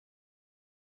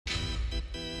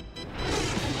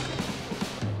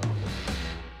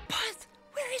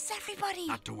everybody?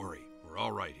 Not to worry. We're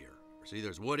all right here. See,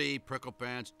 there's Woody,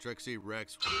 Pricklepants, Trixie,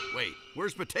 Rex. Wait,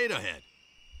 where's Potato Head?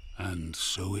 And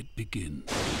so it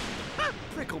begins.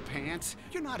 Pricklepants,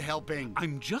 you're not helping.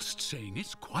 I'm just saying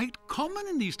it's quite common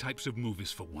in these types of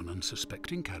movies for one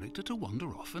unsuspecting character to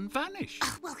wander off and vanish.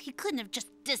 Well, he couldn't have just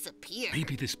disappeared.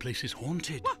 Maybe this place is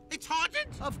haunted. What? It's haunted?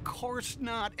 Of course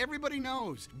not. Everybody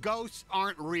knows ghosts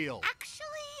aren't real. Actually,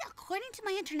 according to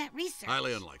my internet research...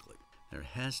 Highly unlikely. There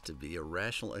has to be a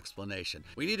rational explanation.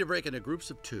 We need to break into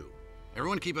groups of 2.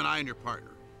 Everyone keep an eye on your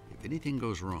partner. If anything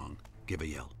goes wrong, give a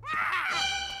yell.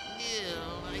 Ew,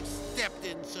 I stepped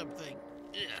in something.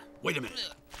 Ugh. Wait a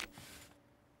minute.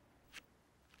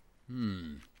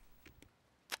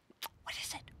 What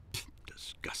is it?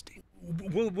 Disgusting.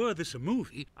 Well, were this a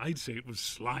movie, I'd say it was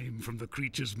slime from the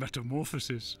creature's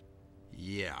metamorphosis.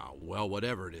 Yeah, well,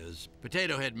 whatever it is,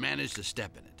 Potato Head managed to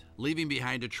step in it, leaving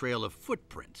behind a trail of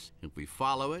footprints. If we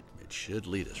follow it, it should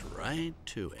lead us right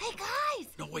to it. Hey, guys!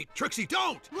 No, wait, Trixie,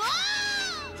 don't!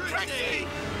 Whoa! Trixie!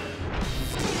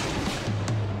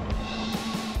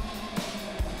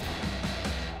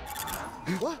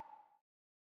 What?